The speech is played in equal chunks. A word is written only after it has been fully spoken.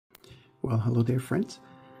Well, hello there friends.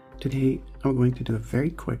 Today I'm going to do a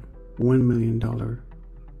very quick $1 million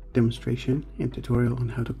demonstration and tutorial on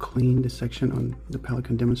how to clean the section on the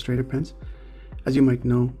Pelikan Demonstrator pens. As you might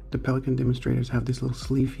know, the Pelikan Demonstrators have this little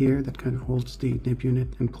sleeve here that kind of holds the nib unit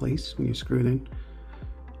in place when you screw it in.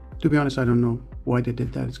 To be honest, I don't know why they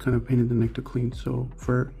did that. It's kind of a pain in the neck to clean. So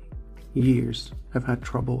for years I've had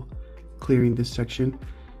trouble clearing this section.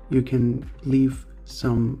 You can leave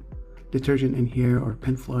some detergent in here or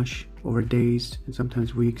pen flush over days and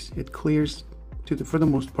sometimes weeks. It clears for the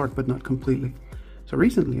most part, but not completely. So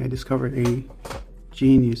recently I discovered a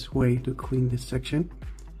genius way to clean this section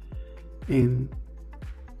and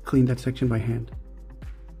clean that section by hand.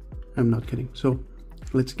 I'm not kidding. So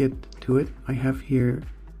let's get to it. I have here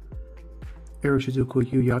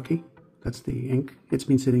Shizuku Yuyaki. That's the ink. It's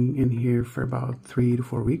been sitting in here for about 3 to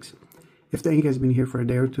 4 weeks. If the ink has been here for a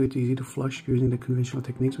day or two, it's easy to flush using the conventional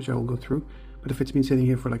techniques, which I will go through. But if it's been sitting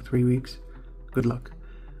here for like 3 weeks, good luck.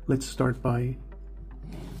 Let's start by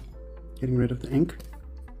getting rid of the ink.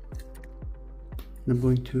 And I'm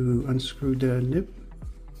going to unscrew the nib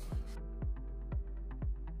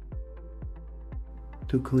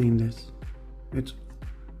to clean this. It's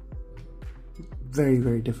very,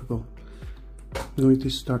 very difficult. I'm going to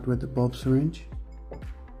start with the bulb syringe,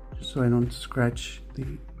 just so I don't scratch the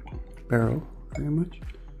barrel very much.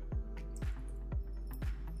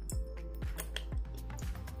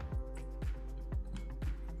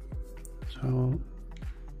 So I'll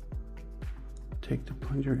take the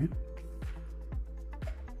plunger in.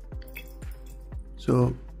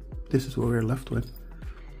 So this is what we're left with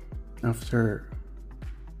after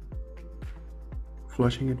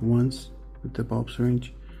flushing it once with the bulb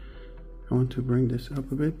syringe. I want to bring this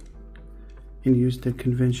up a bit and use the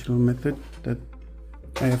conventional method that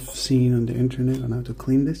I have seen on the internet on how to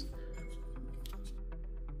clean this.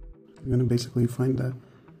 I'm going to basically find that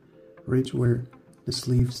ridge where the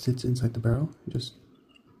sleeve sits inside the barrel and just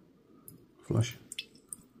flush.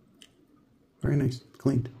 Very nice,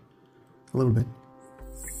 cleaned. A little bit.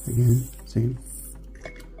 Again, same,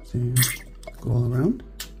 go all around.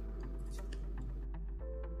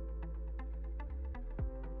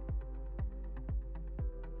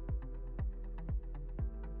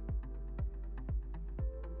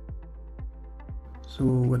 So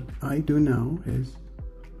what I do now is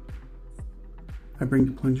I bring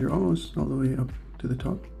the plunger almost all the way up to the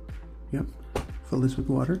top. Yep. Fill this with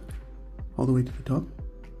water all the way to the top.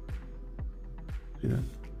 See that?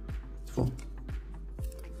 It's full.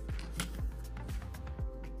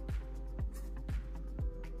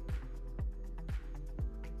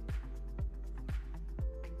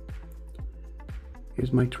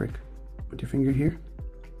 Here's my trick. Put your finger here.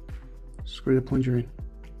 Screw the plunger in.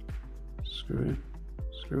 Screw it in.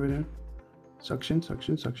 Screw it in. Suction,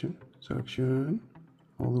 suction, suction, suction,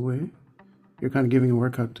 all the way. You're kind of giving a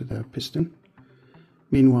workout to the piston.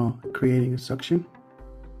 Meanwhile, creating a suction.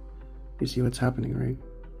 You see what's happening, right?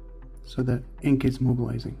 So that ink is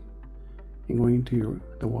mobilizing and going into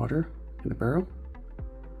the water in the barrel.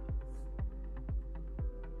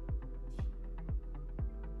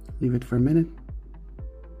 Leave it for a minute.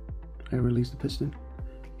 I release the piston.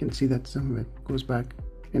 You can see that some of it goes back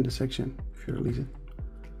in the section if you release it.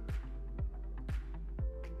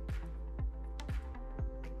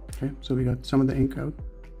 Okay, so we got some of the ink out.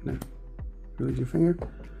 Now, release your finger.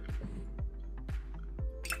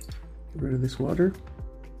 Get rid of this water.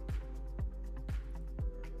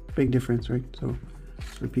 Big difference, right? So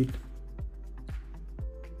let's repeat.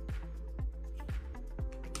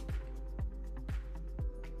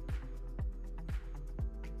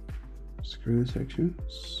 Screw the section,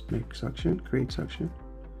 make suction, create suction.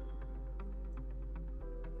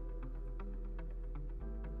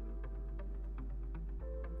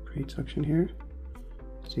 Create suction here.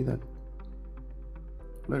 See that?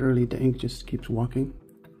 Literally the ink just keeps walking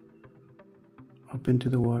up into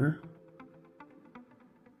the water.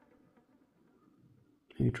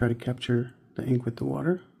 And you try to capture the ink with the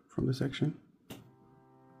water from the section.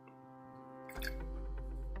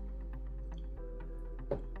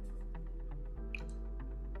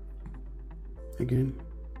 Again,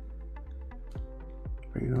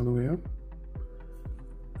 bring it all the way up,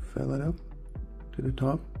 fill it up to the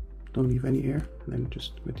top, don't leave any air, and then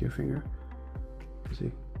just with your finger,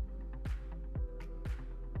 see.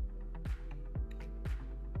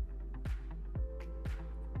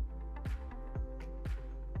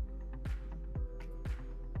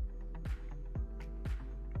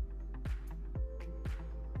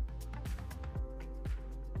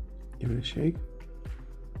 Give it a shake.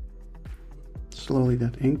 Slowly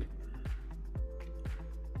that ink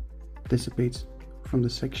dissipates from the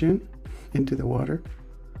section into the water.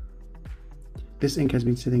 This ink has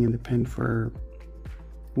been sitting in the pen for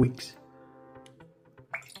weeks.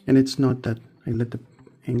 And it's not that I let the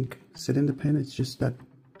ink sit in the pen, it's just that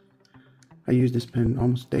I use this pen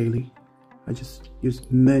almost daily. I just use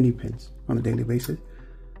many pens on a daily basis.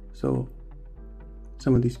 So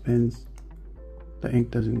some of these pens, the ink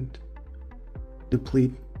doesn't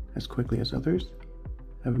deplete as quickly as others.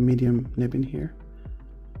 I have a medium nib in here,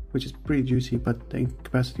 which is pretty juicy, but the ink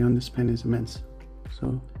capacity on this pen is immense.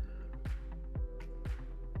 So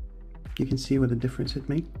you can see what a difference it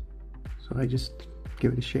makes. So I just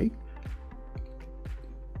give it a shake.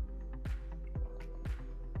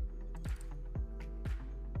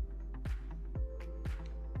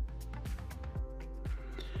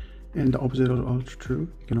 And the opposite is also true.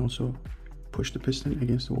 You can also push the piston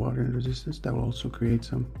against the water and resistance. That will also create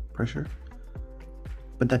some pressure.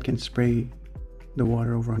 But that can spray the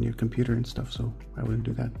water over on your computer and stuff, so I wouldn't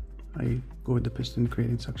do that. I go with the piston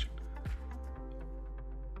creating suction.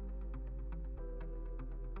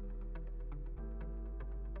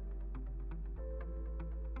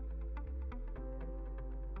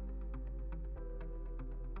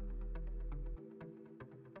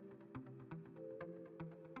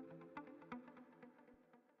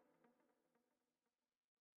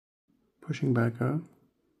 Pushing back out,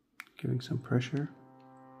 giving some pressure,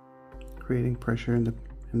 creating pressure in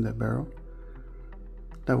the barrel.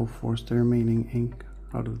 That will force the remaining ink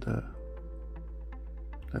out of that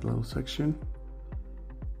little section.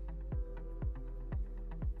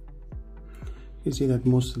 You see that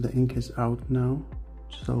most of the ink is out now,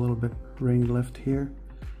 just a little bit ring left here,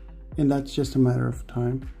 and that's just a matter of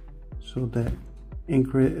time. So the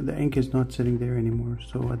ink is not sitting there anymore.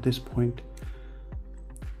 So at this point,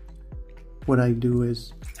 what I do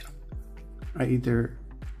is I either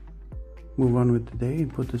move on with the day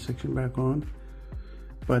and put the section back on,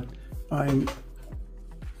 but I'm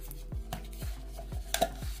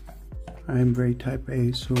very type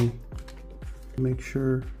A, so make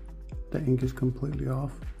sure the ink is completely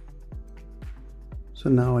off. So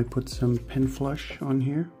now I put some pen flush on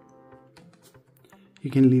here. You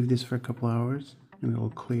can leave this for a couple hours and it'll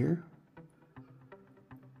clear.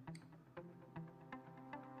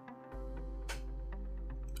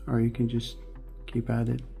 Or you can just keep at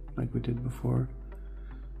it like we did before.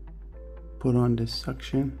 Put on this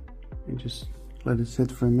suction and just let it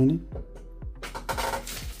sit for a minute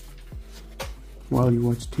while you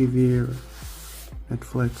watch TV or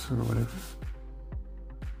Netflix or whatever.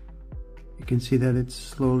 You can see that it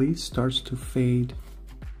slowly starts to fade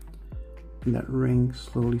and that ring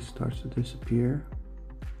slowly starts to disappear,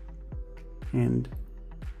 and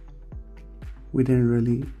we didn't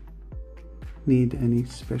really need any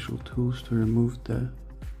special tools to remove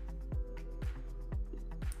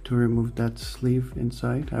that sleeve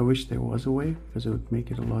inside. I wish there was a way, because it would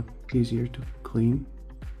make it a lot easier to clean.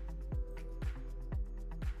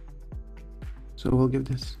 So we'll give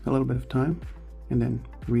this a little bit of time and then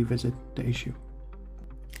revisit the issue.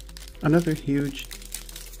 Another huge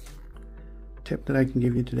tip that I can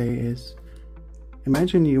give you today is,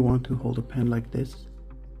 imagine you want to hold a pen like this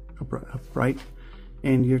upright,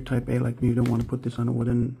 and you're type A like me. You don't want to put this on a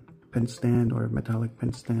wooden pen stand or a metallic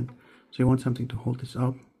pen stand, so you want something to hold this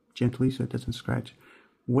up gently so it doesn't scratch.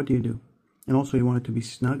 What do you do? And also you want it to be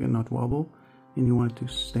snug and not wobble, and you want it to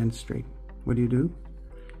stand straight. What do? You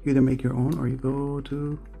either make your own or you go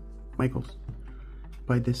to Michael's,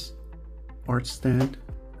 buy this art stand.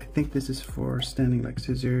 I think this is for standing like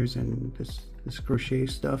scissors and this crochet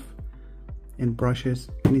stuff and brushes,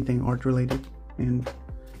 anything art related, and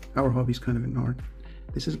our hobby is kind of in art.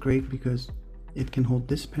 This is great because it can hold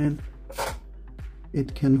this pen,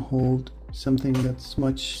 it can hold something that's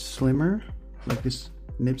much slimmer, like this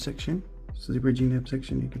nib section. So the bridging nib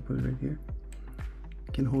section, you can put it right here.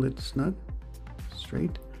 You can hold it snug,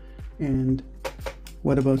 straight. And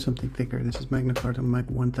what about something thicker? This is Magna Carta Mag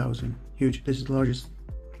 1000, huge. This is the largest,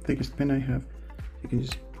 thickest pen I have. You can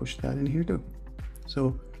just push that in here too.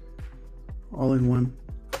 So all in one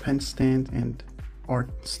pen stand and art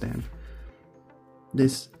stand.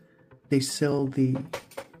 This, they sell the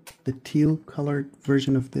teal colored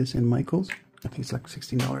version of this in Michael's. I think it's like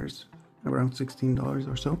 $16, around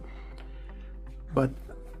 $16 or so. But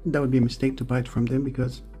that would be a mistake to buy it from them,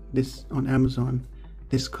 because this on Amazon,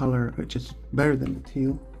 this color is just better than the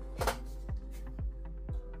teal.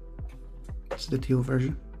 It's the teal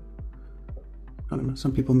version. I don't know,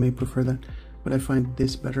 some people may prefer that, but I find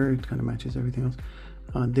this better. It kind of matches everything else.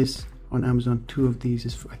 This on Amazon, 2 of these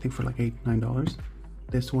is I think for like $8-9.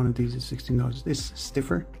 This one of these is $16. This is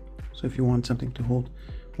stiffer, so if you want something to hold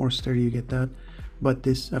more sturdy, you get that. But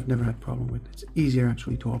this I've never had a problem with. It's easier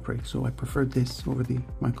actually to operate, so I prefer this over the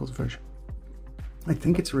Michael's version. I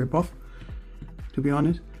think it's a ripoff, to be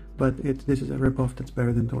honest, but this is a ripoff that's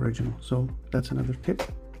better than the original, so that's another tip.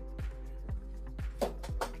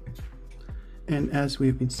 And as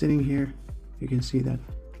we've been sitting here, you can see that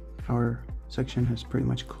our section has pretty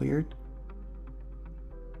much cleared,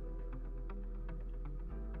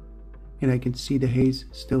 and I can see the haze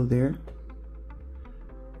still there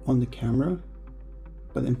on the camera,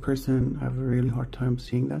 but in person I have a really hard time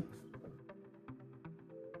seeing that.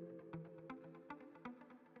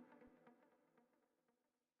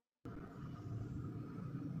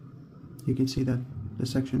 You can see that the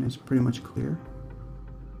section is pretty much clear.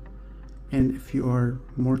 And if you are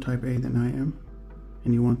more type A than I am,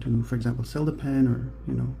 and you want to, for example, sell the pen, or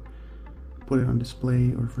put it on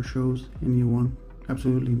display or for shows, and you want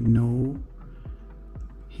absolutely no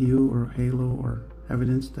hue or halo or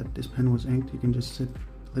evidence that this pen was inked, you can just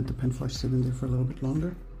let the pen flush sit in there for a little bit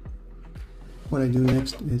longer. What I do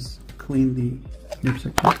next is clean the nib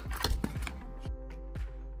section.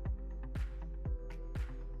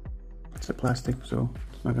 It's a plastic, so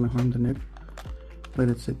it's not going to harm the nib. Let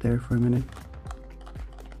it sit there for a minute.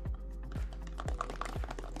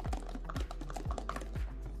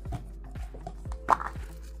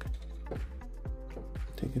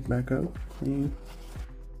 Take it back out, clean.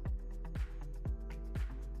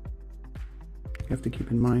 You have to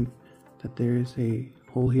keep in mind that there is a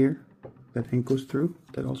hole here that ink goes through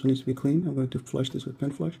that also needs to be cleaned. I'm going to flush this with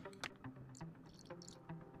pen flush.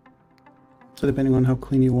 So depending on how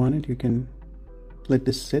clean you want it, you can let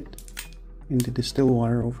this sit in the distilled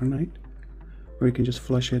water overnight, or you can just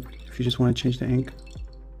flush it if you just want to change the ink.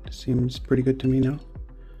 It seems pretty good to me now.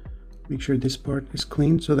 Make sure this part is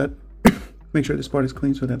clean so that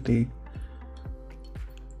the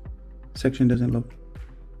section doesn't look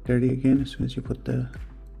dirty again as soon as you put the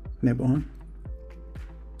nib on.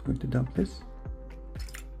 I'm going to dump this,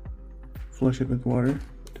 flush it with water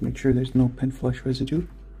to make sure there's no pen flush residue.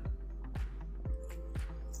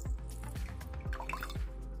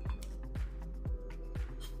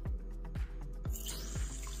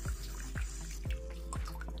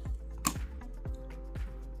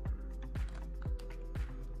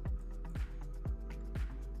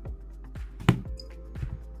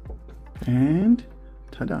 And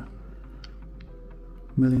ta-da! $1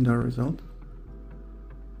 million result.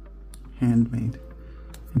 Handmade.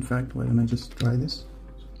 In fact, why don't I just try this?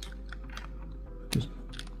 Just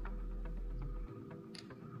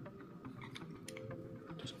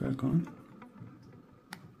back on.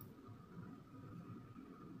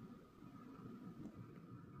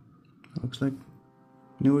 Looks like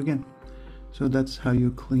new again. So that's how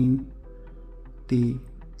you clean the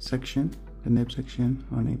section, the nib section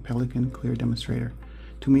on a Pelikan clear demonstrator.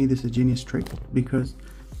 To me, this is a genius trick, because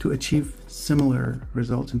to achieve similar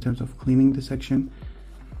results in terms of cleaning the section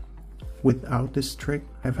without this trick,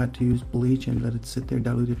 I've had to use bleach and let it sit there,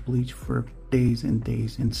 diluted bleach, for days and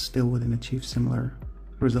days, and still wouldn't achieve similar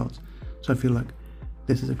results. So I feel like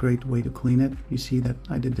this is a great way to clean it. You see that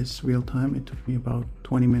I did this real time. It took me about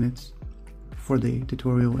 20 minutes for the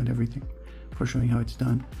tutorial and everything, for showing how it's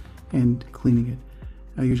done and cleaning it.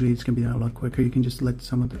 Usually it's going to be a lot quicker. You can just let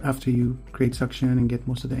some of the, after you create suction and get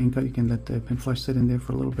most of the ink out, you can let the pen flush sit in there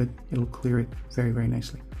for a little bit. It'll clear it very, very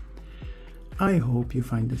nicely. I hope you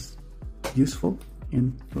find this useful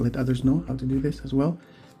and let others know how to do this as well.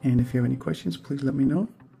 And if you have any questions, please let me know.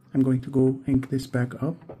 I'm going to go ink this back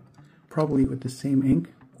up, probably with the same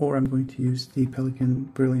ink, or I'm going to use the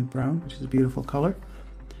Pelikan Brilliant Brown, which is a beautiful color.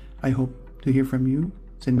 I hope to hear from you.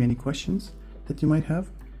 Send me any questions that you might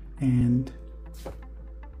have, and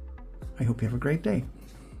I hope you have a great day.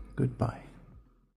 Goodbye.